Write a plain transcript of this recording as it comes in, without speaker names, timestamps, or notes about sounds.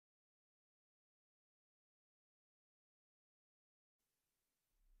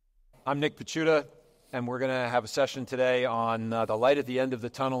I'm Nick Pachuda, and we're going to have a session today on the light at the end of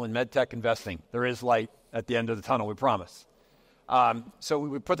the tunnel in medtech investing. There is light at the end of the tunnel, we promise. So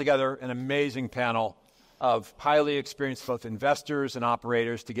we put together an amazing panel of highly experienced both investors and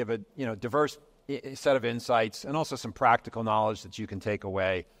operators to give a diverse set of insights and also some practical knowledge that you can take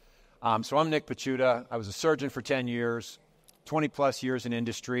away. So I'm Nick Pachuda. I was a surgeon for 10 years, 20 plus years in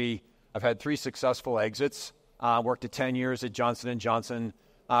industry. I've had 3 successful exits. Worked at 10 years at Johnson & Johnson,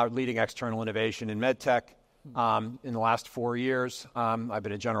 leading external innovation in medtech. In the last 4 years, I've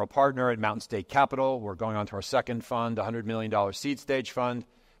been a general partner at Mountain State Capital. We're going on to our second fund, a $100 million seed stage fund.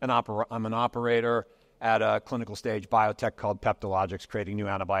 And I'm an operator at a clinical stage biotech called Peptologics, creating new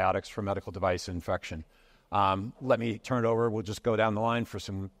antibiotics for medical device infection. Let me turn it over. We'll just go down the line for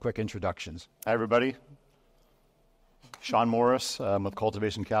some quick introductions. Hi, everybody. Sean Morris. I'm with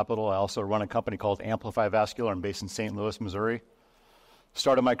Cultivation Capital. I also run a company called Amplify Vascular. I'm based in St. Louis, Missouri.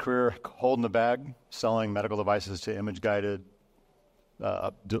 Started my career holding the bag, selling medical devices to image-guided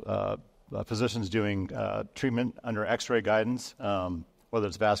physicians doing treatment under X-ray guidance, whether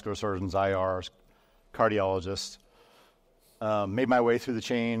it's vascular surgeons, IRs, cardiologists. Made my way through the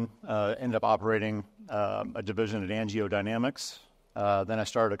chain, ended up operating a division at AngioDynamics. Then I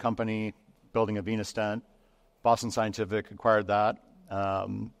started a company building a venous stent. Boston Scientific acquired that,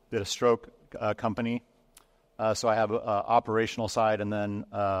 did a stroke company. So I have an operational side, and then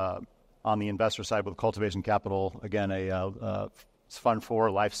on the investor side with Cultivation Capital, again, a fund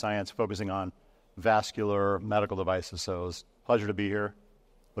for life science focusing on vascular medical devices. So it was a pleasure to be here.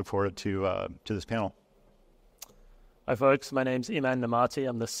 Look forward to this panel. Hi, folks. My name's Eman Namati.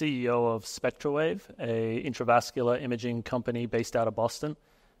 I'm the CEO of SpectraWAVE, a intravascular imaging company based out of Boston.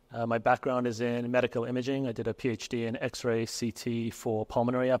 My background is in medical imaging. I did a PhD in X-ray CT for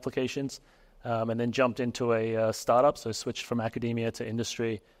pulmonary applications, and then jumped into a startup. So I switched from academia to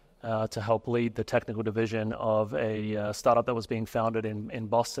industry to help lead the technical division of a startup that was being founded in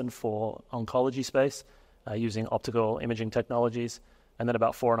Boston for oncology space using optical imaging technologies. And then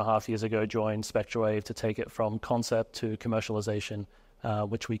about 4.5 years ago, joined SpectraWAVE to take it from concept to commercialization,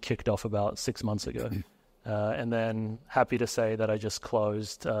 which we kicked off about 6 months ago. And then happy to say that I just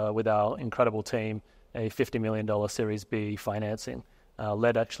closed with our incredible team a $50 million Series B financing,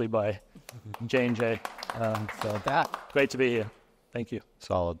 led actually by J&J. So great to be here. Thank you.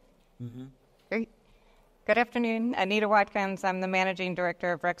 Solid. Mm-hmm. Great. Good afternoon. Anita Watkins. I'm the managing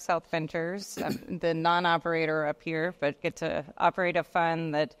director of Rex Health Ventures. I'm the non-operator up here, but get to operate a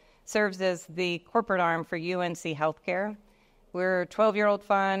fund that serves as the corporate arm for UNC Healthcare. We're a 12-year-old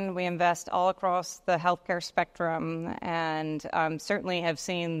fund. We invest all across the healthcare spectrum and certainly have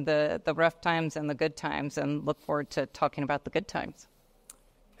seen the rough times and the good times and look forward to talking about the good times.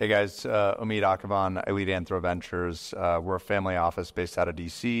 Hey, guys. Omid, Akhavan. I lead Anthro Ventures. We're a family office based out of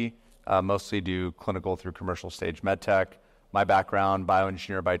D.C., mostly do clinical through commercial stage medtech. My background,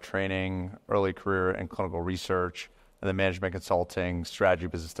 bioengineer by training, early career in clinical research, and then management consulting, strategy,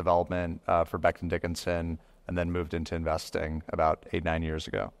 business development for Becton Dickinson, and then moved into investing about 8-9 years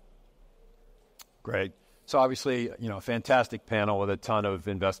ago. Great. So obviously, a fantastic panel with a ton of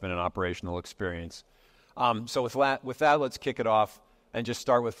investment and operational experience. So with that, let's kick it off and just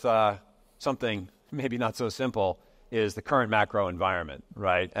start with something maybe not so simple, is the current macro environment,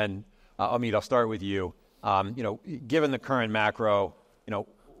 right? And Omid, I'll start with you. Given the current macro,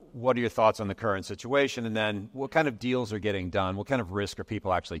 what are your thoughts on the current situation? And then what kind of deals are getting done? What kind of risk are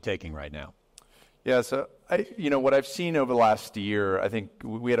people actually taking right now? Yeah, so what I've seen over the last year, I think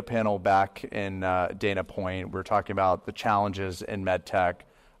we had a panel back in Dana Point. We were talking about the challenges in medtech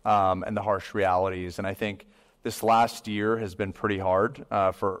and the harsh realities. And I think this last year has been pretty hard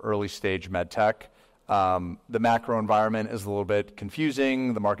for early stage medtech. The macro environment is a little bit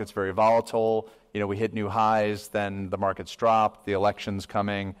confusing. The market's very volatile. We hit new highs, then the market's dropped, the election's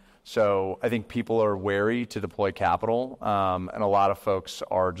coming. So I think people are wary to deploy capital, and a lot of folks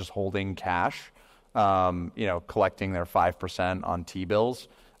are just holding cash. Collecting their 5% on T-bills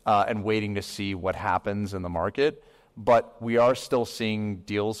and waiting to see what happens in the market. But we are still seeing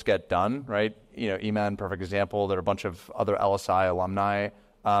deals get done, right? Eman, perfect example. There are a bunch of other LSI alumni.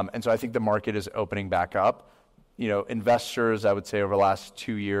 And so I think the market is opening back up. Investors, I would say, over the last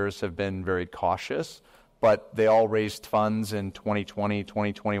 2 years have been very cautious, but they all raised funds in 2020,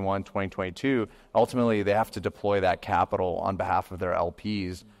 2021, 2022. Ultimately, they have to deploy that capital on behalf of their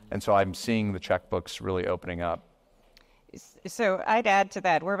LPs. And so I'm seeing the checkbooks really opening up. So I'd add to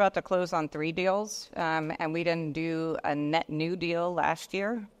that. We're about to close on 3 deals, and we didn't do a net new deal last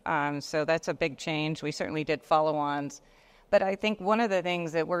year. So that's a big change. We certainly did follow-ons. But I think one of the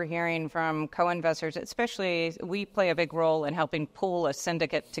things that we're hearing from co-investors, especially we play a big role in helping pull a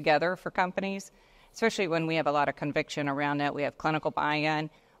syndicate together for companies, especially when we have a lot of conviction around it. We have clinical buy-in.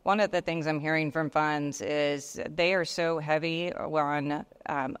 One of the things I'm hearing from funds is they are so heavy on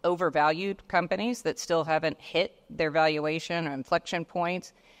overvalued companies that still haven't hit their valuation or inflection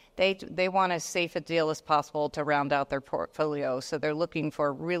points. They want as safe a deal as possible to round out their portfolio. So they're looking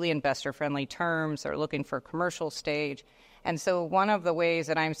for really investor-friendly terms. They're looking for commercial stage. And so one of the ways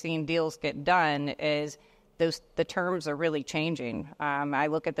that I'm seeing deals get done is the terms are really changing. I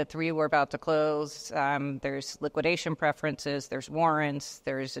look at the 3 we're about to close. There's liquidation preferences, there's warrants,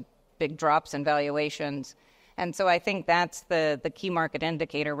 there's big drops in valuations. And so I think that's the key market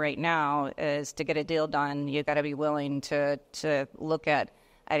indicator right now is to get a deal done, you've got to be willing to look at,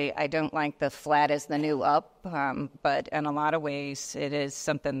 I don't like the flat as the new up, but in a lot of ways it is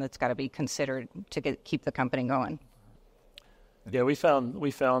something that's got to be considered to keep the company going. Yeah, we found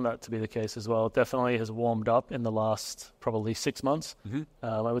that to be the case as well. It definitely has warmed up in the last probably 6 months.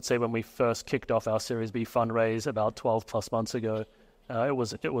 I would say when we first kicked off our Series B fundraise about 12 plus months ago, it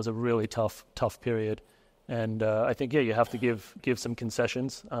was a really tough period, and I think you have to give some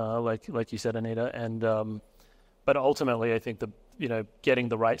concessions, like you said, Anita, and but ultimately I think getting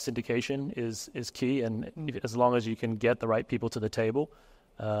the right syndication is key, and as long as you can get the right people to the table.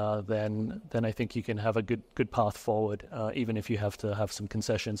 Then I think you can have a good path forward, even if you have to have some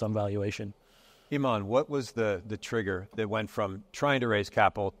concessions on valuation. Eman, what was the trigger that went from trying to raise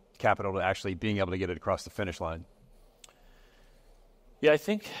capital to actually being able to get it across the finish line? Yeah, I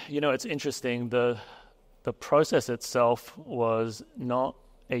think, it's interesting. The process itself was not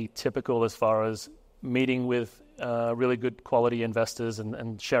atypical as far as meeting with really good quality investors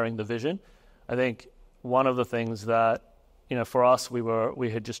and sharing the vision. I think one of the things that for us,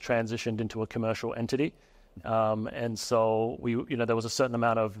 we had just transitioned into a commercial entity, and so there was a certain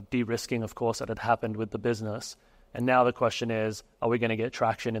amount of de-risking, of course, that had happened with the business, and now the question is, are we going to get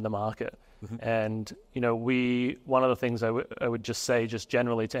traction in the market? And one of the things I would just say, just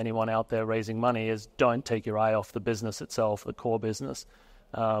generally to anyone out there raising money, is don't take your eye off the business itself, the core business.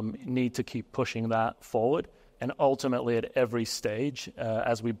 Need to keep pushing that forward, and ultimately at every stage,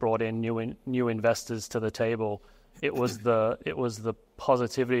 as we brought in new investors to the table. It was the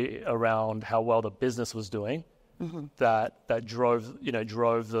positivity around how well the business was doing that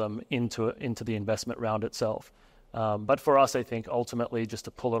drove them into the investment round itself. But for us, I think ultimately, just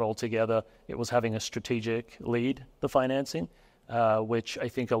to pull it all together, it was having a strategic lead the financing, which I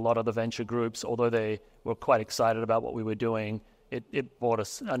think a lot of the venture groups, although they were quite excited about what we were doing, it brought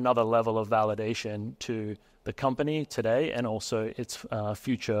us another level of validation to the company today and also its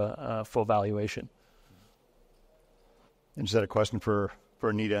future for valuation. I just had a question for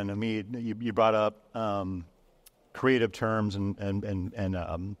Anita and Omid. You brought up creative terms and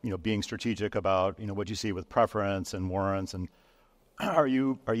being strategic about what you see with preference and warrants, and are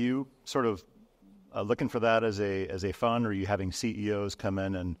you sort of looking for that as a fund, or are you having CEOs come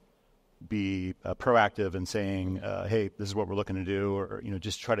in and be proactive and saying, hey, this is what we're looking to do, or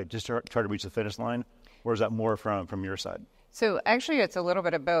just try to reach the finish line, or is that more from your side? So actually, it's a little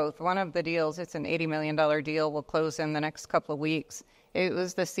bit of both. One of the deals, it's an $80 million deal, will close in the next couple of weeks. It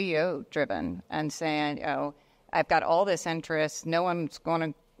was the CEO driven and saying, I've got all this interest. No one's going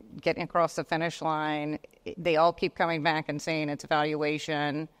to get across the finish line. They all keep coming back and saying it's a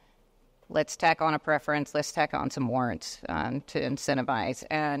valuation. Let's tack on a preference. Let's tack on some warrants to incentivize.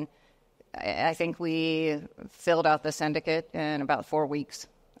 And I think we filled out the syndicate in about 4 weeks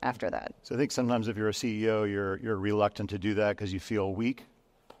after that. So I think sometimes if you're a CEO, you're reluctant to do that because you feel weak,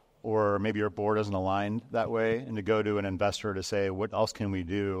 or maybe your board isn't aligned that way, and to go to an investor to say, what else can we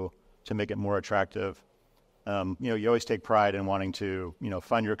do to make it more attractive? You always take pride in wanting to,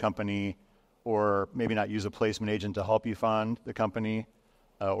 fund your company, or maybe not use a placement agent to help you fund the company,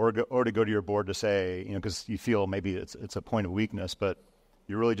 or to go to your board to say, because you feel maybe it's a point of weakness, but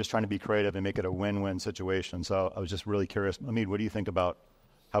you're really just trying to be creative and make it a win-win situation. So I was just really curious. Omid, what do you think about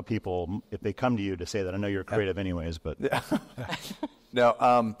how people, if they come to you to say that? I know you're creative anyways, but.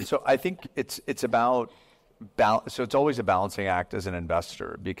 No, so I think it's about, so it's always a balancing act as an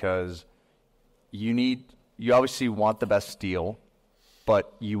investor, because you obviously want the best deal,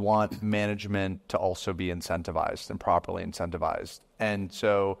 but you want management to also be incentivized and properly incentivized. And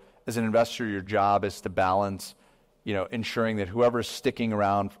so as an investor, your job is to balance, ensuring that whoever's sticking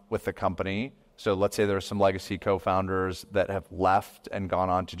around with the company, so let's say there are some legacy co-founders that have left and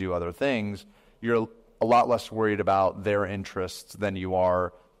gone on to do other things, you're a lot less worried about their interests than you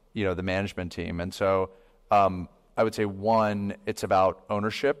are, the management team. And so I would say, one, it's about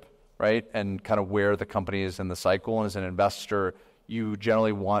ownership, right? And kind of where the company is in the cycle. And as an investor, you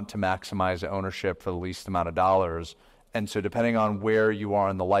generally want to maximize ownership for the least amount of dollars. And so depending on where you are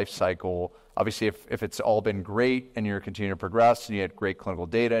in the life cycle, obviously if it's all been great and you're continuing to progress and you had great clinical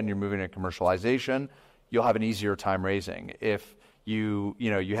data and you're moving to commercialization, you'll have an easier time raising. If you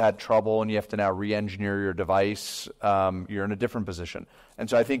had trouble and you have to now re-engineer your device, you're in a different position. And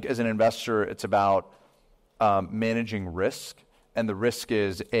so I think as an investor, it's about managing risk. And the risk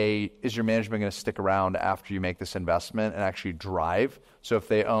is your management going to stick around after you make this investment and actually drive? So if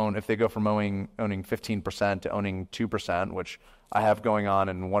they go from owning 15% to owning 2%, which I have going on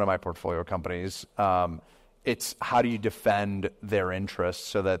in one of my portfolio companies, it's how do you defend their interests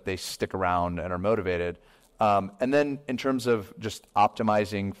so that they stick around and are motivated? And then in terms of just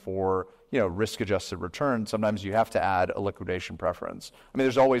optimizing for risk-adjusted return, sometimes you have to add a liquidation preference. I mean,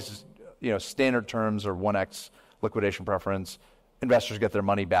 there's always standard terms or 1x liquidation preference. Investors get their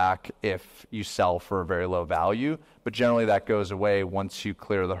money back if you sell for a very low value, but generally that goes away once you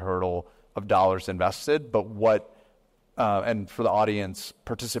clear the hurdle of dollars invested. But and for the audience,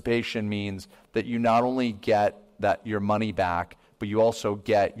 participation means that you not only get your money back, but you also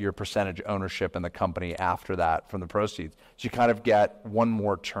get your percentage ownership in the company after that from the proceeds. So you kind of get one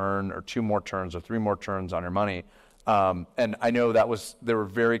more turn or two more turns or three more turns on your money. And I know they were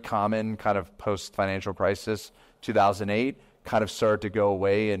very common kind of post-financial crisis, 2008, kind of started to go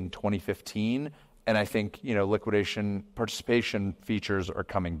away in 2015. And I think, liquidation participation features are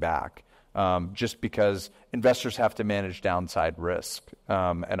coming back just because investors have to manage downside risk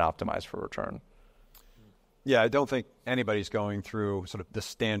and optimize for return. Yeah, I don't think anybody's going through sort of the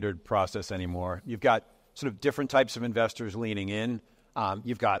standard process anymore. You've got sort of different types of investors leaning in.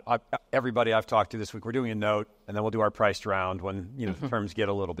 You've got everybody I've talked to this week. We're doing a note, and then we'll do our priced round when the terms get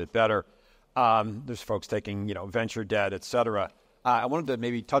a little bit better. There's folks taking venture debt, et cetera. I wanted to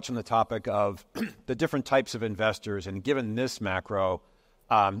maybe touch on the topic of the different types of investors, and given this macro,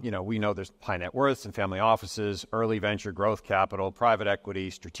 we know there's high net worths and family offices, early venture growth capital, private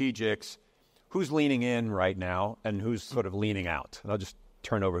equity, strategics. Who's leaning in right now, and who's sort of leaning out? And I'll just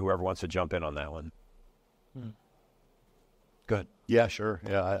turn over whoever wants to jump in on that one. Go ahead. Yeah, sure.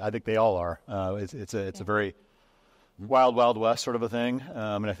 Yeah, I think they all are. It's a very wild, wild west sort of a thing.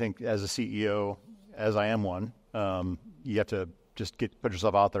 And I think as a CEO, as I am one, you have to just put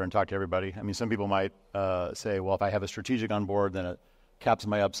yourself out there and talk to everybody. I mean, some people might say, well, if I have a strategic on board, then it caps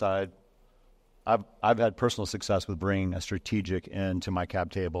my upside. I've had personal success with bringing a strategic into my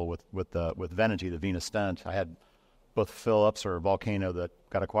cap table with Venity, the venous stent. I had both Philips or Volcano that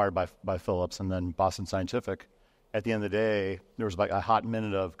got acquired by Philips, and then Boston Scientific. At the end of the day, there was like a hot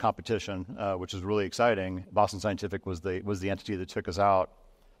minute of competition, which is really exciting. Boston Scientific was the entity that took us out,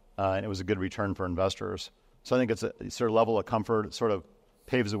 and it was a good return for investors. So I think it's a sort of level of comfort. It sort of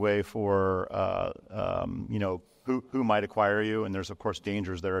paves the way for who might acquire you, and there's of course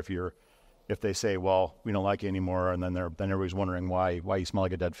dangers there if they say, well, we don't like you anymore, and then everybody's wondering why you smell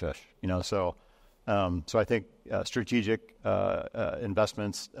like a dead fish, So I think strategic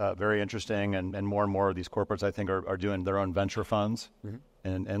investments very interesting, and more of these corporates I think are doing their own venture funds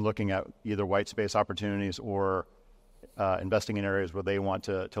and looking at either white space opportunities or investing in areas where they want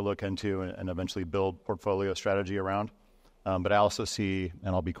to look into and eventually build portfolio strategy around. But I also see,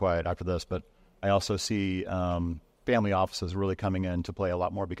 and I'll be quiet after this, but I also see family offices really coming in to play a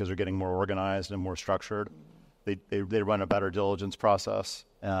lot more because they're getting more organized and more structured. They run a better diligence process,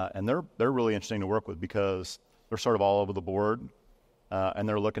 and they're really interesting to work with because they're sort of all over the board, and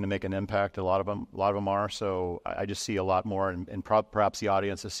they're looking to make an impact. A lot of them are. So I just see a lot more, and perhaps the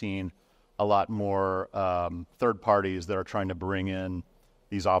audience has seen a lot more third parties that are trying to bring in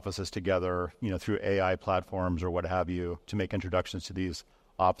these offices together, through AI platforms or what have you, to make introductions to these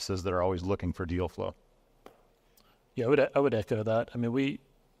offices that are always looking for deal flow. Yeah, I would echo that. I mean,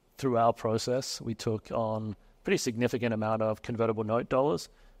 through our process, we took on pretty significant amount of convertible note dollars,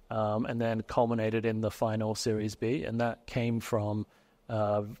 and then culminated in the final Series B, and that came from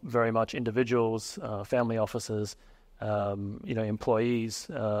very much individuals, family offices, employees,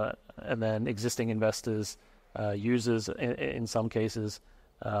 and then existing investors, users in some cases,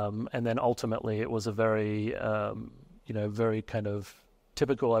 and then ultimately it was a very, very kind of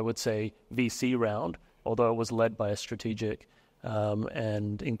typical, I would say, VC round, although it was led by a strategic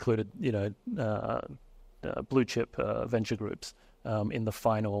and included, blue chip venture groups in the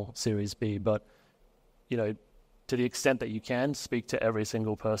final Series B. But, to the extent that you can, speak to every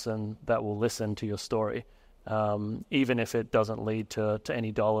single person that will listen to your story. Even if it doesn't lead to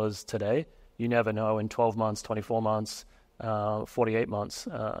any dollars today, you never know in 12 months, 24 months, 48 months,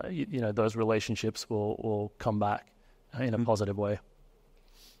 those relationships will come back in a positive way.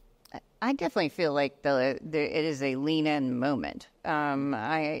 I definitely feel like it is a lean-in moment.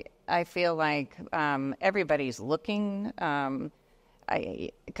 I feel like everybody's looking.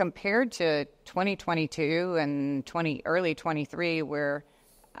 Compared to 2022 and early 23, where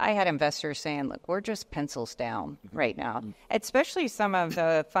I had investors saying, look, we're just pencils down right now, especially some of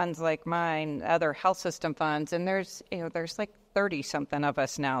the funds like mine, other health system funds. And there's like 30 something of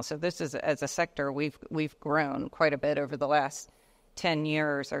us now. So this is, as a sector, we've grown quite a bit over the last 10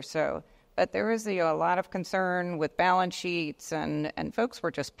 years or so. But there was a lot of concern with balance sheets, and folks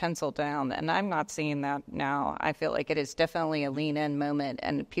were just penciled down. And I'm not seeing that now. I feel like it is definitely a lean-in moment,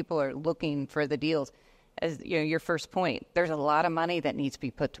 and people are looking for the deals. As your first point, there's a lot of money that needs to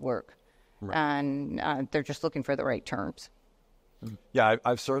be put to work, right. And they're just looking for the right terms. Yeah,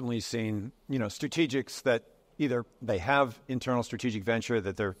 I've certainly seen strategics that either they have internal strategic venture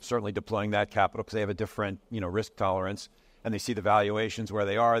that they're certainly deploying that capital because they have a different risk tolerance, and they see the valuations where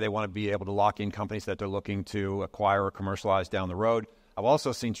they are. They want to be able to lock in companies that they're looking to acquire or commercialize down the road. I've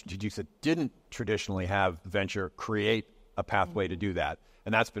also seen strategics that didn't traditionally have venture create a pathway to do that.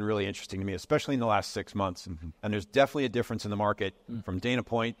 And that's been really interesting to me, especially in the last 6 months. Mm-hmm. And there's definitely a difference in the market from Dana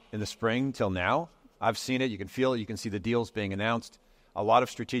Point in the spring till now. I've seen it. You can feel it. You can see the deals being announced. A lot of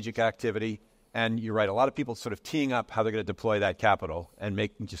strategic activity. And you're right, a lot of people sort of teeing up how they're going to deploy that capital and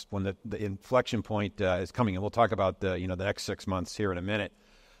make just when the inflection point is coming. And we'll talk about the next 6 months here in a minute.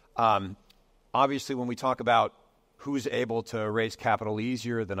 Obviously, when we talk about who's able to raise capital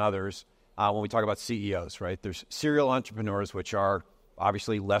easier than others, when we talk about CEOs, right? There's serial entrepreneurs, which are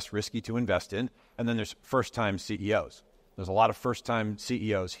obviously less risky to invest in. And then there's first-time CEOs. There's a lot of first-time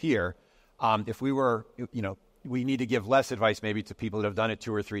CEOs here. If we were, we need to give less advice maybe to people that have done it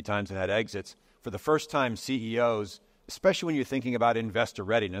 2 or 3 times and had exits. For the first-time CEOs, especially when you're thinking about investor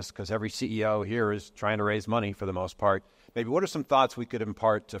readiness, because every CEO here is trying to raise money for the most part, maybe what are some thoughts we could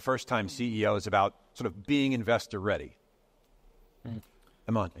impart to first-time CEOs about sort of being investor ready?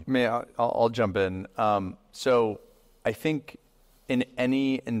 Eman. I'll jump in. So I think in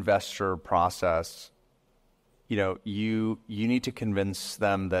any investor process, you need to convince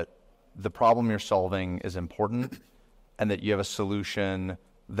them that the problem you're solving is important and that you have a solution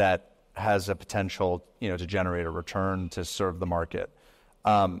that has a potential, to generate a return to serve the market.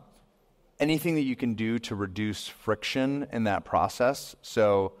 Anything that you can do to reduce friction in that process.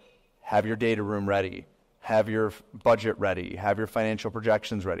 So have your data room ready, have your budget ready, have your financial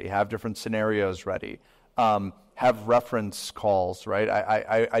projections ready, have different scenarios ready, have reference calls, right?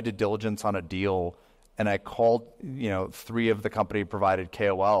 I did diligence on a deal and I called, 3 of the company provided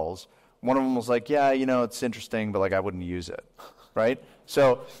KOLs. One of them was like, yeah, it's interesting, but I wouldn't use it, right?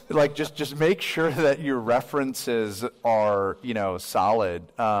 So just make sure that your references are, solid.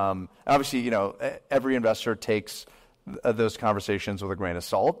 Obviously, every investor takes those conversations with a grain of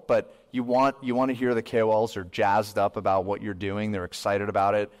salt, but you want to hear the KOLs are jazzed up about what you're doing. They're excited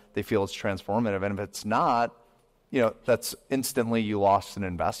about it. They feel it's transformative. And if it's not, that's instantly you lost an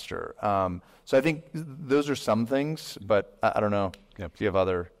investor. So I think those are some things, but I don't know if you have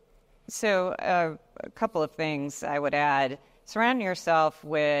other. So a couple of things I would add. Surround yourself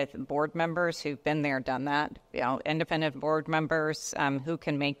with board members who've been there, done that, independent board members who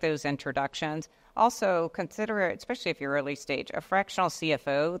can make those introductions. Also consider, especially if you're early stage, a fractional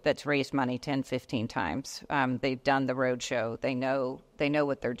CFO that's raised money 10, 15 times. They've done the roadshow. They know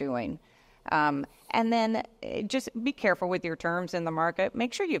what they're doing. And then just be careful with your terms in the market.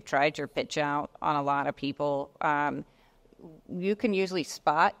 Make sure you've tried your pitch out on a lot of people. You can usually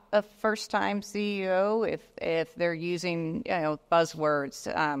spot a first-time CEO if they're using buzzwords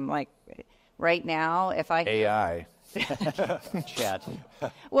like right now. If I AI chat.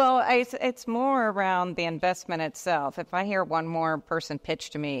 Well, it's more around the investment itself. If I hear one more person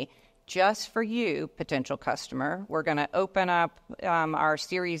pitch to me, just for you, potential customer, we're going to open up our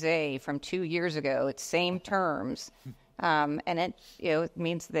Series A from 2 years ago. It's same terms. And it it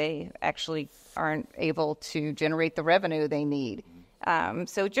means they actually aren't able to generate the revenue they need.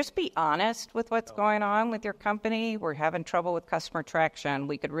 So just be honest with what's going on with your company. We're having trouble with customer traction.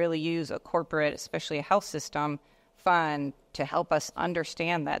 We could really use a corporate, especially a health system fund, to help us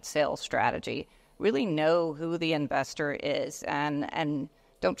understand that sales strategy. Really know who the investor is and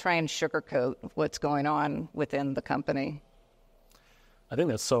don't try and sugarcoat what's going on within the company. I think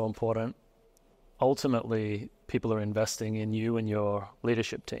that's so important. Ultimately, people are investing in you and your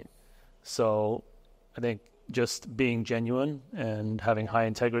leadership team. So I think just being genuine and having high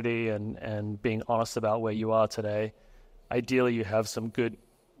integrity and being honest about where you are today, ideally you have some good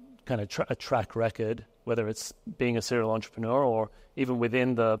kind of a track record, whether it's being a serial entrepreneur or even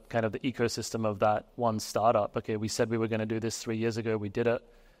within the kind of the ecosystem of that one startup. Okay, we said we were going to do this 3 years ago. We did it.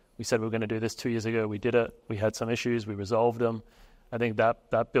 We said we were going to do this 2 years ago. We did it. We had some issues. We resolved them. I think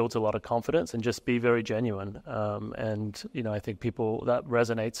that builds a lot of confidence, and just be very genuine. And I think that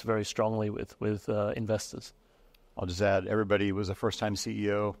resonates very strongly with investors. I'll just add, everybody was a first-time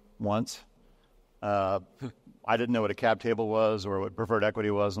CEO once. I didn't know what a cap table was or what preferred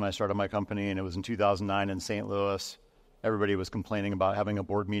equity was when I started my company, and it was in 2009 in St. Louis. Everybody was complaining about having a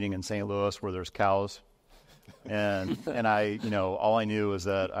board meeting in St. Louis where there's cows. And I, all I knew was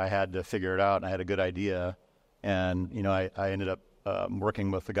that I had to figure it out, and I had a good idea. And, I ended up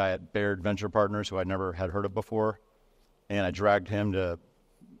working with the guy at Baird Venture Partners who I'd never had heard of before. And I dragged him to,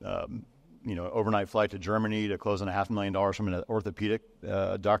 overnight flight to Germany to close in $500,000 from an orthopedic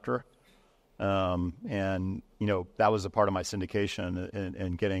doctor. And that was a part of my syndication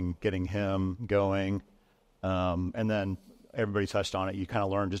and getting him going. And then everybody touched on it. You kind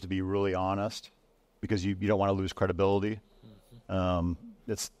of learn just to be really honest, because you don't want to lose credibility.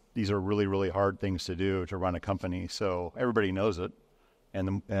 These are really, really hard things to do to run a company. So everybody knows it.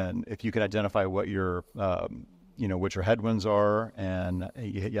 And if you can identify what your headwinds are, and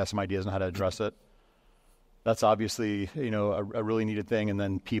you have some ideas on how to address it, that's obviously, a really needed thing. And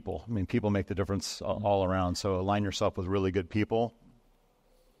then people. People make the difference all around. So align yourself with really good people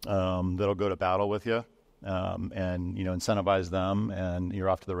that'll go to battle with you, and, incentivize them, and you're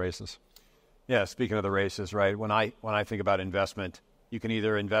off to the races. Yeah, speaking of the races, right? When I think about investment, you can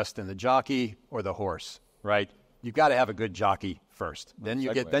either invest in the jockey or the horse, right? You've got to have a good jockey first. Then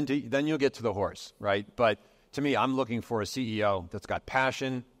you'll get to the horse, right? But to me, I'm looking for a CEO that's got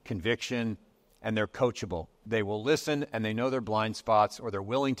passion, conviction, and they're coachable. They will listen, and they know their blind spots, or they're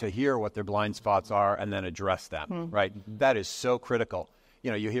willing to hear what their blind spots are and then address them, right? That is so critical.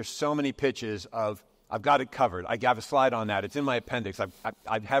 You hear so many pitches of, I've got it covered. I have a slide on that. It's in my appendix.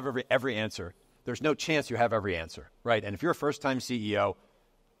 I have every answer. There's no chance you have every answer, right? And if you're a first-time CEO,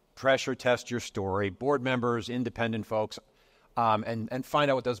 pressure test your story, board members, independent folks, and find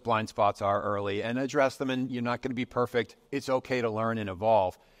out what those blind spots are early and address them. And you're not going to be perfect. It's okay to learn and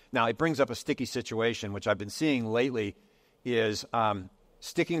evolve. Now, it brings up a sticky situation, which I've been seeing lately, is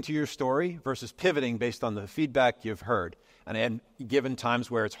sticking to your story versus pivoting based on the feedback you've heard. And given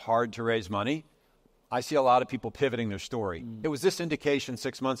times where it's hard to raise money, I see a lot of people pivoting their story. It was this indication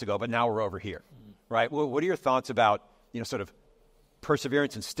 6 months ago, but now we're over here, right? Well, what are your thoughts about, sort of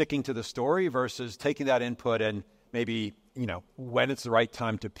perseverance and sticking to the story versus taking that input and maybe, when it's the right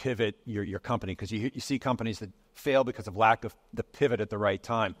time to pivot your company? Because you see companies that fail because of lack of the pivot at the right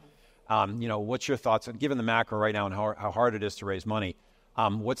time. What's your thoughts, given the macro right now and how hard it is to raise money?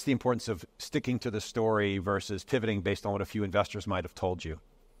 What's the importance of sticking to the story versus pivoting based on what a few investors might have told you?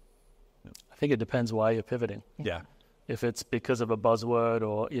 I think it depends why you're pivoting. Yeah. If it's because of a buzzword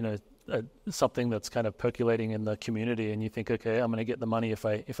or, something that's kind of percolating in the community, and you think, okay, I'm going to get the money if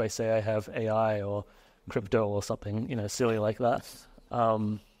I say I have AI or crypto or something, silly like that,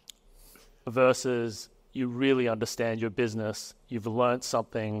 versus you really understand your business, you've learned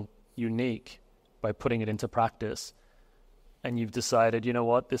something unique by putting it into practice, and you've decided,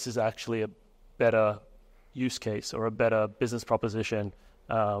 this is actually a better use case or a better business proposition.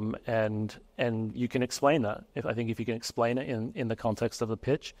 And you can explain that. If you can explain it in the context of the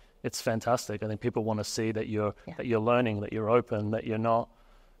pitch, it's fantastic. I think people want to see that you're learning, that you're open, that you're not.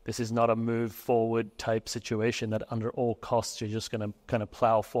 This is not a move forward type situation that under all costs you're just going to kind of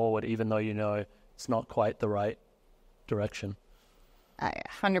plow forward, even though it's not quite the right direction. I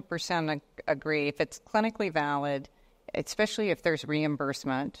 100% agree. If it's clinically valid, especially if there's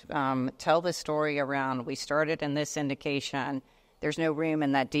reimbursement, tell the story around, we started in this indication. There's no room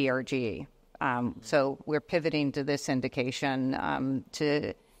in that DRG. So we're pivoting to this indication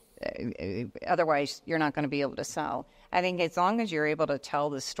otherwise you're not going to be able to sell. I think as long as you're able to tell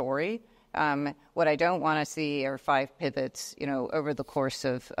the story, what I don't want to see are 5 pivots, over the course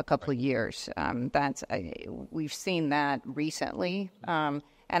of a couple of years. We've seen that recently, and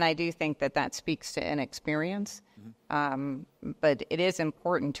I do think that speaks to inexperience. But it is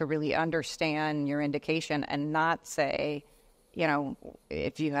important to really understand your indication and not say,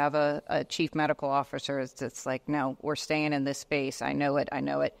 if you have a chief medical officer, it's like, no, we're staying in this space. I know it.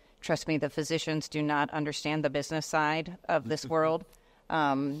 Trust me, the physicians do not understand the business side of this world.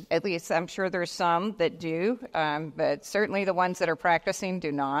 At least I'm sure there's some that do, but certainly the ones that are practicing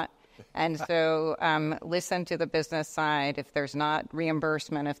do not. And so listen to the business side. If there's not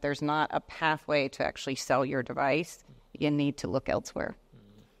reimbursement, if there's not a pathway to actually sell your device, you need to look elsewhere.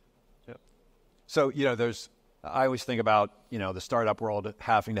 Yep. So, I always think about, the startup world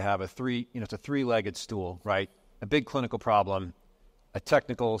having to have it's a 3-legged stool, right? A big clinical problem, a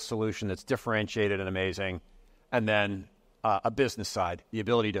technical solution that's differentiated and amazing, and then a business side, the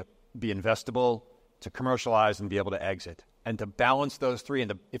ability to be investable, to commercialize, and be able to exit. And to balance those three,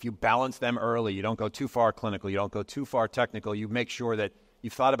 and if you balance them early, you don't go too far clinical, you don't go too far technical, you make sure that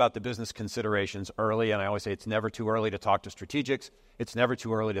you've thought about the business considerations early. And I always say it's never too early to talk to strategics. It's never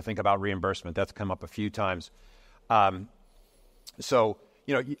too early to think about reimbursement. That's come up a few times. So,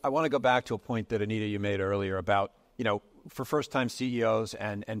 I want to go back to a point that, Anita, you made earlier about, for first-time CEOs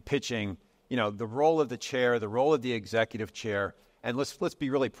and pitching, the role of the chair, the role of the executive chair. And let's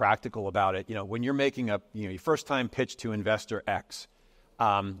be really practical about it. When you're making your first-time pitch to investor X,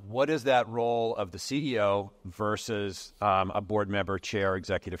 what is that role of the CEO versus a board member, chair,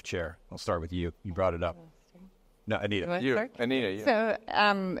 executive chair? I'll start with you. You brought it up. No, Anita. Anita. So,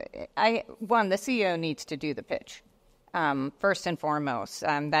 the CEO needs to do the pitch. First and foremost,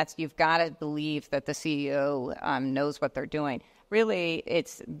 you've got to believe that the CEO knows what they're doing. Really,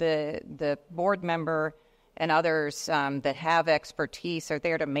 it's the board member and others that have expertise are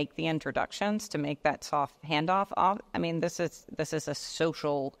there to make the introductions, to make that soft handoff. I mean, this is a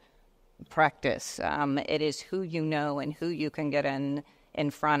social practice. It is who you know and who you can get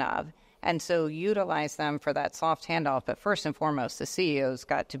in front of. And so utilize them for that soft handoff. But first and foremost, the CEO's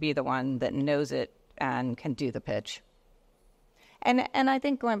got to be the one that knows it and can do the pitch. And I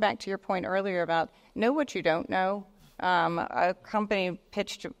think going back to your point earlier about know what you don't know, a company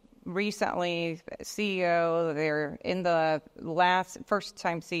pitched recently, CEO, they're in the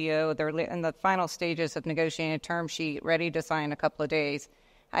first-time CEO, they're in the final stages of negotiating a term sheet, ready to sign in a couple of days.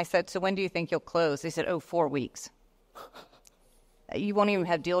 I said, so when do you think you'll close? They said, 4 weeks. You won't even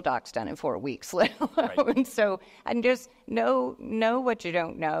have deal docs done in 4 weeks, let alone. Right. So, and just know what you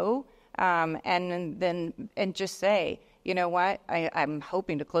don't know, and just say, you know what, I'm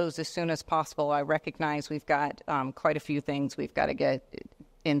hoping to close as soon as possible. I recognize we've got quite a few things we've got to get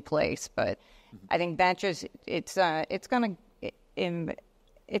in place, but I think that it's going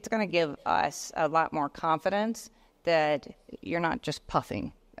to give us a lot more confidence that you're not just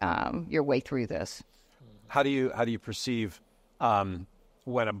puffing your way through this. How do you perceive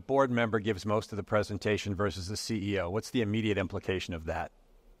when a board member gives most of the presentation versus the CEO? What's the immediate implication of that?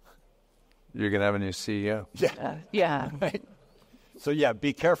 You're going to have a new CEO. Yeah. Right. So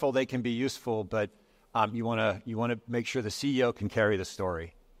be careful. They can be useful, but you want to make sure the CEO can carry the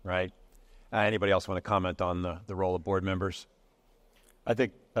story, right? Anybody else want to comment on the role of board members? I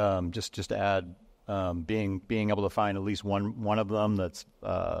think just to add, being able to find at least one of them that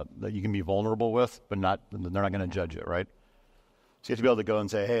you can be vulnerable with, but they're not going to judge it, right? So you have to be able to go and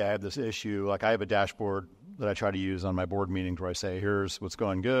say, hey, I have this issue. Like I have a dashboard that I try to use on my board meetings where I say, here's what's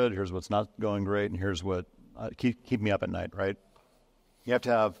going good, here's what's not going great, and here's what keep me up at night, right? You have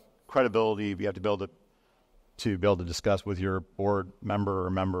to have credibility. You have to be able to discuss with your board member or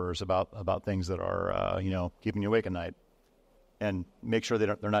members about things that are keeping you awake at night, and make sure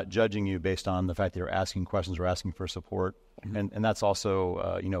they're not judging you based on the fact that you're asking questions or asking for support, and that's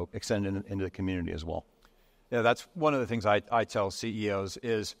also extended into the community as well. Yeah, that's one of the things I tell CEOs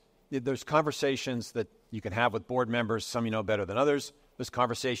is there's conversations that you can have with board members, some you know better than others. There's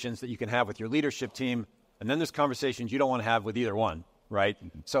conversations that you can have with your leadership team, and then there's conversations you don't want to have with either one, right?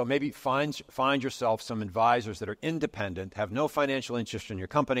 So maybe find yourself some advisors that are independent, have no financial interest in your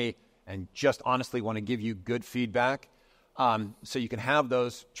company, and just honestly want to give you good feedback. So you can have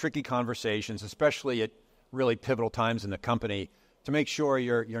those tricky conversations, especially at really pivotal times in the company, to make sure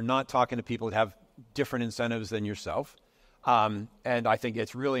you're not talking to people that have different incentives than yourself. And I think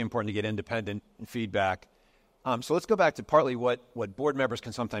it's really important to get independent feedback. So let's go back to partly what board members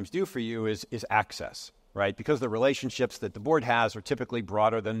can sometimes do for you is access, right? Because the relationships that the board has are typically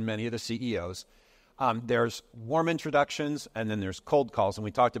broader than many of the CEOs. There's warm introductions, and then there's cold calls. And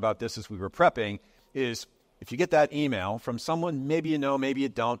we talked about this as we were prepping, is if you get that email from someone, maybe you know, maybe you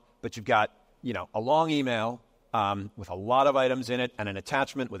don't, but you've got, a long email with a lot of items in it and an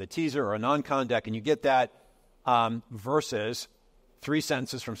attachment with a teaser or a non-con deck, and you get that versus 3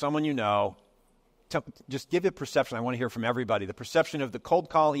 sentences from someone you know. Just give it perception. I want to hear from everybody. The perception of the cold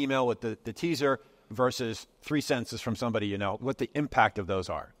call email with the teaser versus 3 sentences from somebody you know, what the impact of those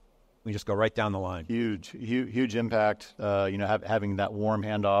are. We just go right down the line. Huge impact, having that warm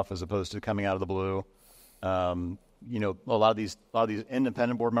handoff as opposed to coming out of the blue. A lot of these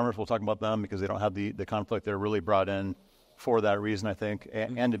independent board members, we'll talk about them because they don't have the conflict. They're really brought in for that reason, I think,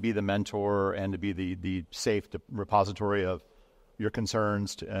 and to be the mentor and to be the safe repository of your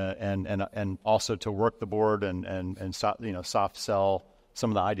concerns, and also to work the board and soft sell some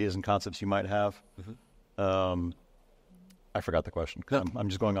of the ideas and concepts you might have. I forgot the question. No. I'm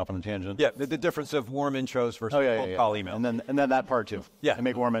just going off on a tangent. Yeah, the difference of warm intros versus cold call email. And then that part too. Yeah. And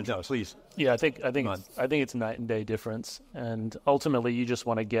make warm intros. No, please. Yeah, I think it's night and day difference, and ultimately you just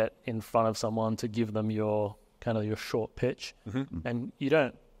want to get in front of someone to give them your short pitch, and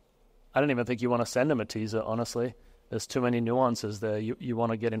I don't even think you want to send them a teaser. Honestly, there's too many nuances there. You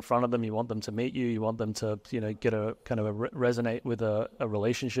want to get in front of them. You want them to meet you. You want them to get a kind of resonate with a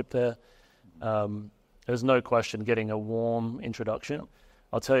relationship there. There's no question getting a warm introduction.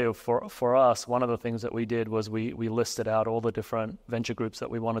 I'll tell you, for us, one of the things that we did was we listed out all the different venture groups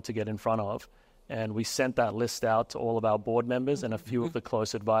that we wanted to get in front of, and we sent that list out to all of our board members and a few of the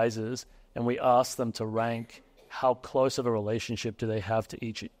close advisors, and we asked them to rank how close of a relationship do they have to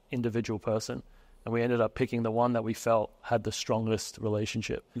each individual person, and we ended up picking the one that we felt had the strongest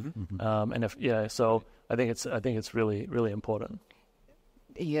relationship. So I think it's really, really important.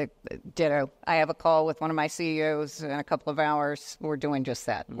 Yeah, ditto. I have a call with one of my CEOs in a couple of hours. We're doing just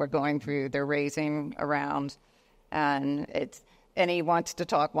that. We're going through, they're raising around, and he wants to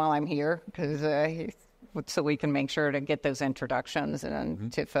talk while I'm here because so we can make sure to get those introductions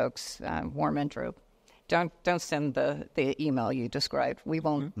and to folks, warm intro. Don't send the email you described. We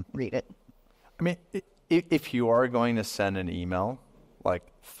won't read it. I mean, if you are going to send an email, like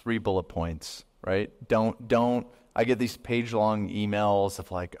 3 bullet points, right? Don't. I get these page-long emails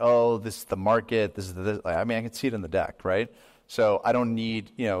of like, oh, this is the market, this is this. I mean, I can see it in the deck, right? So I don't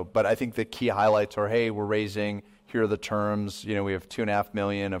need, but I think the key highlights are, hey, we're raising, here are the terms, we have $2.5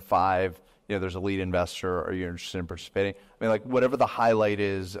 million of 5, there's a lead investor, are you interested in participating? I mean, like whatever the highlight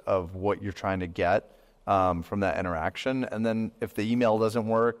is of what you're trying to get from that interaction. And then if the email doesn't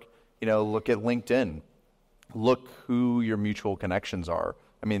work, look at LinkedIn. Look who your mutual connections are.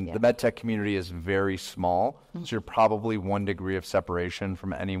 I mean, the medtech community is very small, so you're probably 1 degree of separation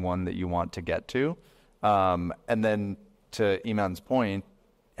from anyone that you want to get to. And then to Eman's point,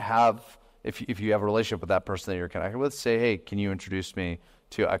 if you have a relationship with that person that you're connected with, say, hey, can you introduce me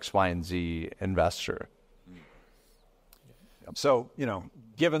to X, Y, and Z investor? So,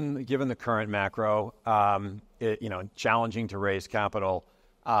 given the current macro, challenging to raise capital,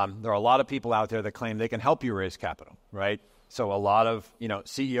 there are a lot of people out there that claim they can help you raise capital, right? So a lot of,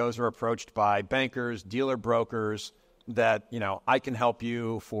 CEOs are approached by bankers, dealer brokers that, I can help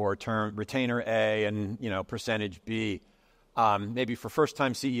you for retainer A and, percentage B. Maybe for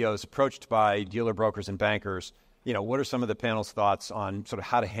first-time CEOs approached by dealer brokers and bankers, what are some of the panel's thoughts on sort of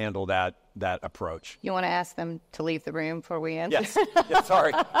how to handle that approach? You want to ask them to leave the room before we answer? Yes,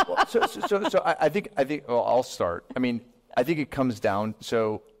 sorry. So I think I'll start. I mean, I think it comes down,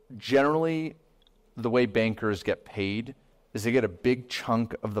 so generally the way bankers get paid is they get a big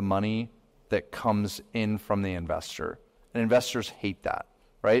chunk of the money that comes in from the investor. And investors hate that,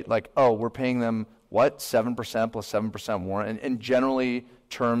 right? Like, oh, we're paying them, 7% plus 7% warrant? And generally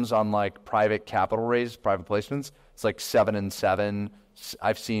terms on like private capital raise, private placements, it's like 7 and 7.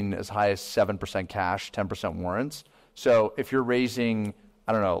 I've seen as high as 7% cash, 10% warrants. So if you're raising,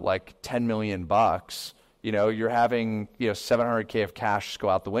 I don't know, like $10 million, you're having, $700K of cash go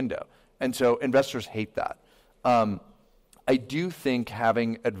out the window. And so investors hate that. I do think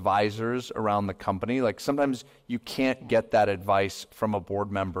having advisors around the company, like sometimes you can't get that advice from a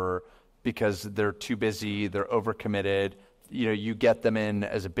board member because they're too busy, they're overcommitted. You get them in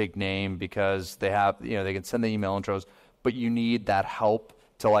as a big name because they have, they can send the email intros, but you need that help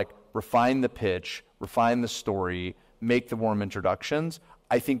to like refine the pitch, refine the story, make the warm introductions.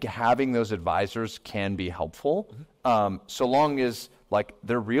 I think having those advisors can be helpful, so long as like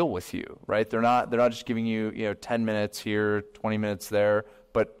they're real with you, right? They're not just giving you 10 minutes here, 20 minutes there,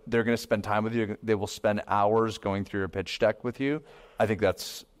 but they're going to spend time with you. They will spend hours going through your pitch deck with you. I think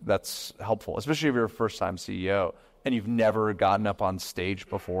that's helpful, especially if you're a first-time CEO and you've never gotten up on stage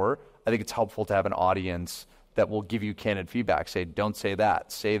before. I think it's helpful to have an audience that will give you candid feedback. Say, don't say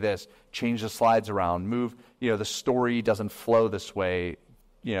that, say this, change the slides around, move. The story doesn't flow this way.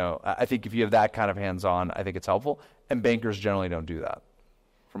 I think if you have that kind of hands-on, I think it's helpful. And bankers generally don't do that,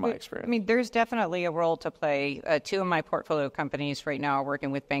 from my experience. I mean, there's definitely a role to play. 2 of my portfolio companies right now are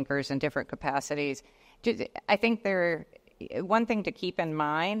working with bankers in different capacities. I think one thing to keep in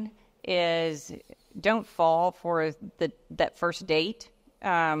mind is don't fall for that first date.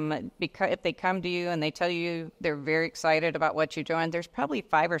 Because if they come to you and they tell you they're very excited about what you're doing, there's probably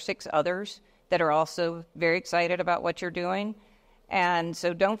 5 or 6 others that are also very excited about what you're doing. And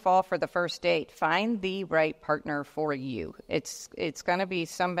so don't fall for the first date. Find the right partner for you. It's going to be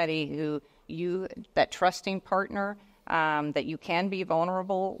somebody that trusting partner that you can be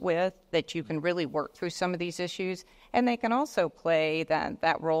vulnerable with, that you can really work through some of these issues. And they can also play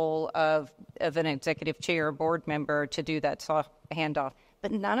that role of an executive chair or board member to do that soft handoff.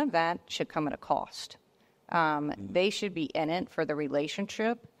 But none of that should come at a cost. They should be in it for the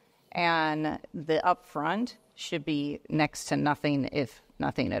relationship, and the upfront should be next to nothing, if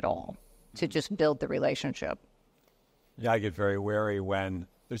nothing at all, to just build the relationship. Yeah, I get very wary when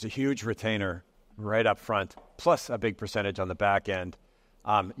there's a huge retainer right up front, plus a big percentage on the back end.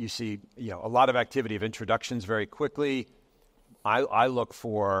 You see, a lot of activity of introductions very quickly. I look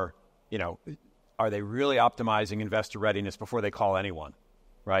for, are they really optimizing investor readiness before they call anyone,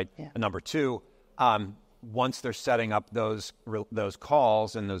 right? Yeah. And number two, once they're setting up those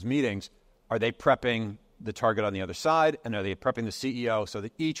calls and those meetings, are they prepping the target on the other side, and are they prepping the CEO so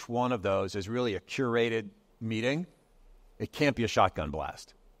that each one of those is really a curated meeting? It can't be a shotgun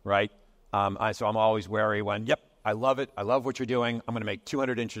blast, right? So I'm always wary when, I love it. I love what you're doing. I'm going to make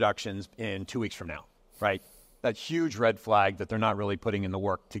 200 introductions in 2 weeks from now, right? That huge red flag that they're not really putting in the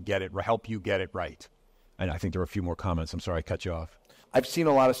work to get it, help you get it right. And I think there are a few more comments. I'm sorry I cut you off. I've seen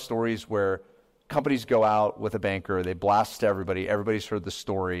a lot of stories where companies go out with a banker, they blast to everybody, everybody's heard the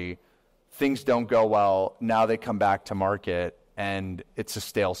story, things don't go well, now they come back to market and it's a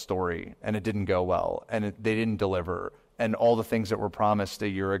stale story and it didn't go well and they didn't deliver and all the things that were promised a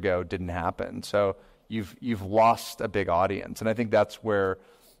year ago didn't happen. So you've lost a big audience. And I think that's where,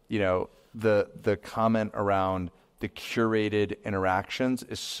 the comment around the curated interactions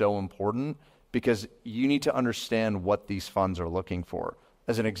is so important, because you need to understand what these funds are looking for.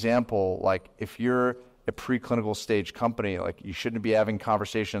 As an example, like if you're a preclinical stage company, like you shouldn't be having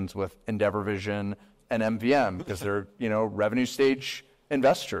conversations with Endeavor Vision and MVM because they're, revenue stage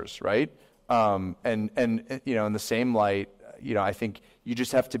investors, right? And in the same light, I think you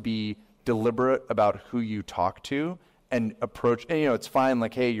just have to be deliberate about who you talk to and approach. And, it's fine.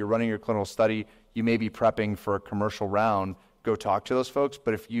 Like, hey, you're running your clinical study. You may be prepping for a commercial round. Go talk to those folks.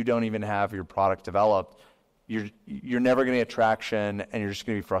 But if you don't even have your product developed, you're never going to get traction, and you're just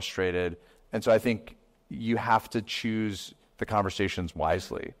going to be frustrated. And so I think you have to choose the conversations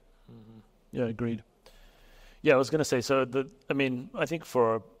wisely. Mm-hmm. Yeah, agreed. Yeah, I was going to say, I think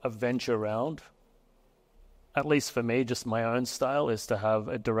for a venture round, at least for me, just my own style is to have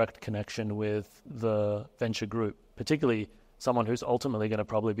a direct connection with the venture group, particularly someone who's ultimately going to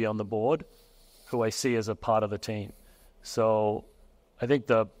probably be on the board, who I see as a part of the team. So I think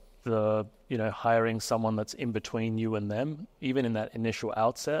the hiring someone that's in between you and them, even in that initial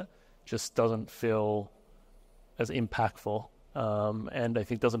outset, just doesn't feel as impactful. And I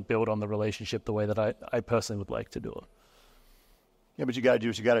think doesn't build on the relationship the way that I personally would like to do it. Yeah, but you got to do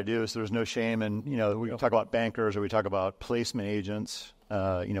what you got to do. So there's no shame. And, we talk about bankers or we talk about placement agents.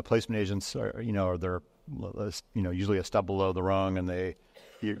 Placement agents are, they're, usually a step below the rung, and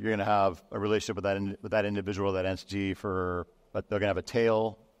you're going to have a relationship with that individual, that entity but they're going to have a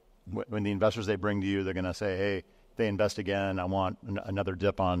tail. When the investors they bring to you, they're going to say, hey, if they invest again, I want another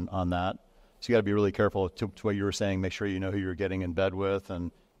dip on that. So you got to be really careful to what you were saying. Make sure you know who you're getting in bed with.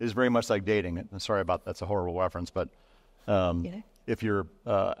 And it is very much like dating. Sorry about that's a horrible reference, but if you're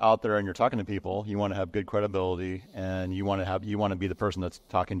out there and you're talking to people, you want to have good credibility, and you want to be the person that's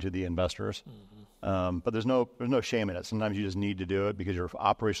talking to the investors. Mm-hmm. But there's no shame in it. Sometimes you just need to do it because you're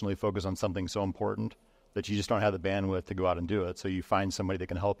operationally focused on something so important that you just don't have the bandwidth to go out and do it. So you find somebody that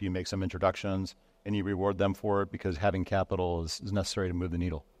can help you make some introductions, and you reward them for it because having capital is necessary to move the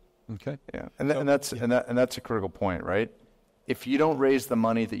needle. Okay. Yeah, and that's a critical point, right? If you don't raise the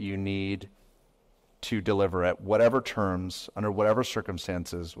money that you need to deliver at whatever terms, under whatever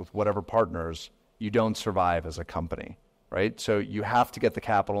circumstances, with whatever partners, you don't survive as a company, right? So you have to get the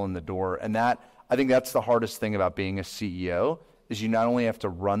capital in the door, and I think that's the hardest thing about being a CEO is you not only have to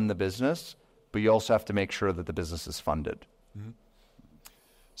run the business, but you also have to make sure that the business is funded. Mm-hmm.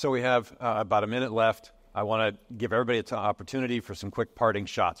 So we have about a minute left. I want to give everybody an opportunity for some quick parting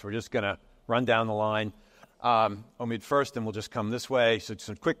shots. We're just going to run down the line. Omid first, and we'll just come this way. So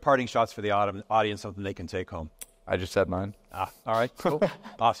some quick parting shots for the audience, something they can take home. I just said mine. All right, cool.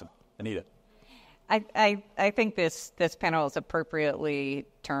 Awesome. Anita. I think this panel is appropriately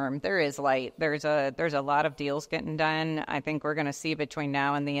termed. There is light. There's a lot of deals getting done. I think we're going to see between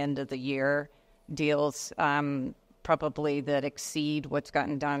now and the end of the year deals probably that exceed what's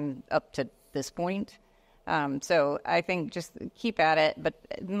gotten done up to this point. So I think just keep at it, but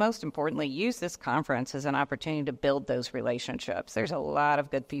most importantly, use this conference as an opportunity to build those relationships. There's a lot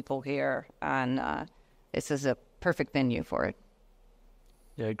of good people here, and this is a perfect venue for it.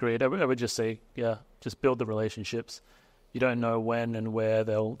 Yeah, great. I would just say, just build the relationships. you don't know when and where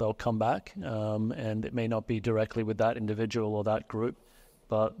they'll come back, and it may not be directly with that individual or that group,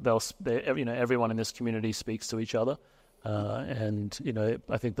 but everyone in this community speaks to each other, and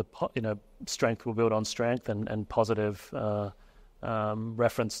I think strength will build on strength, and positive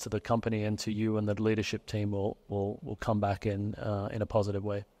reference to the company and to you and the leadership team will come back in a positive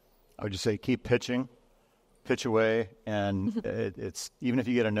way. I would just say keep pitching, pitch away, and it's even if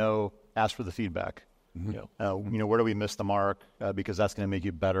you get a no, ask for the feedback. Mm-hmm. Where do we miss the mark? Because that's going to make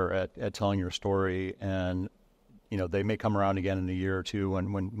you better at telling your story, and they may come around again in a year or two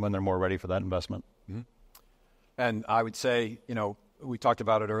when they're more ready for that investment. Mm-hmm. And I would say, we talked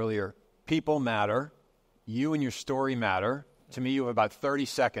about it earlier. People matter. You and your story matter. To me, you have about 30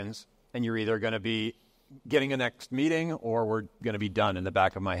 seconds, and you're either going to be getting a next meeting or we're going to be done in the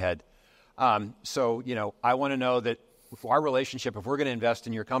back of my head. So, I want to know that our relationship, if we're going to invest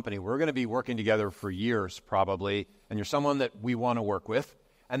in your company, we're going to be working together for years probably, and you're someone that we want to work with,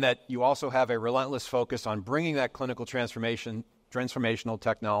 and that you also have a relentless focus on bringing that clinical transformational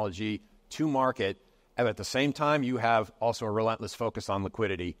technology to market, and at the same time, you have also a relentless focus on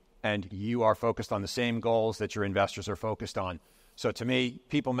liquidity, and you are focused on the same goals that your investors are focused on. So to me,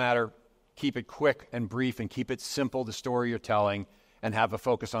 people matter. Keep it quick and brief, and keep it simple, the story you're telling, and have a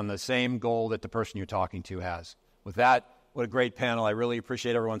focus on the same goal that the person you're talking to has. With that, what a great panel. I really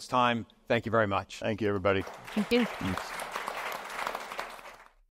appreciate everyone's time. Thank you very much. Thank you, everybody. Thank you.